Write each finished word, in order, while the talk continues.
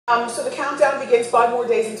So the countdown begins 5 more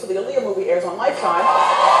days until the Aaliyah movie airs on Lifetime.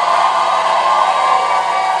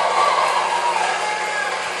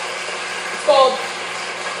 It's called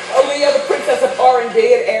Aaliyah, the Princess of R&B.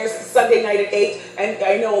 It airs Sunday night at 8. And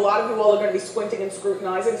I know a lot of you all are going to be squinting and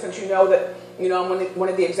scrutinizing since you know that, I'm one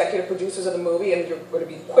of the executive producers of the movie, and you're going to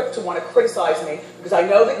be quick to want to criticize me because I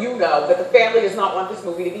know that you know that the family does not want this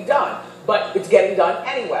movie to be done. But it's getting done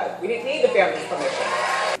anyway. We didn't need the family's permission.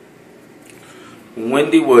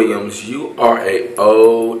 Wendy Williams, you are a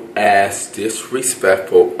old ass,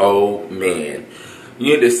 disrespectful old man.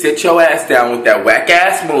 You need to sit your ass down with that whack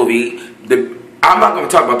ass movie. I'm not going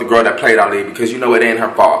to talk about the girl that played Aaliyah because you know it ain't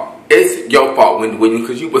her fault. It's your fault, Wendy Williams,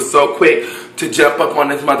 because you were so quick to jump up on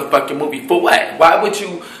this motherfucking movie. For what? Why would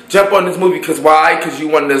you jump on this movie? Because why? Because you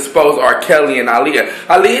wanted to expose R. Kelly and Aaliyah.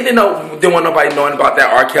 Aaliyah didn't want nobody knowing about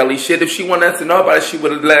that R. Kelly shit. If she wanted us to know about it, she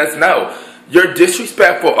would have let us know. You're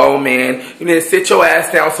disrespectful, old man. You need to sit your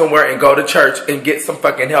ass down somewhere and go to church and get some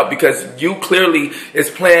fucking help because you clearly is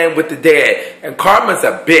playing with the dead. And karma's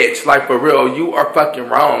a bitch. Like, for real, you are fucking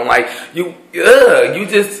wrong. Like, you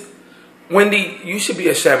just... Wendy, you should be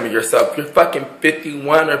ashamed of yourself. You're fucking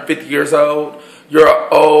 51 or 50 years old. You're an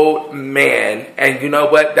old man. And you know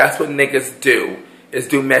what? That's what niggas do. Is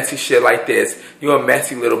do messy shit like this. You're a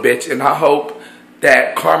messy little bitch. And I hope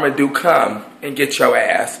that karma do come and get your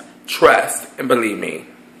ass. Trust and believe me.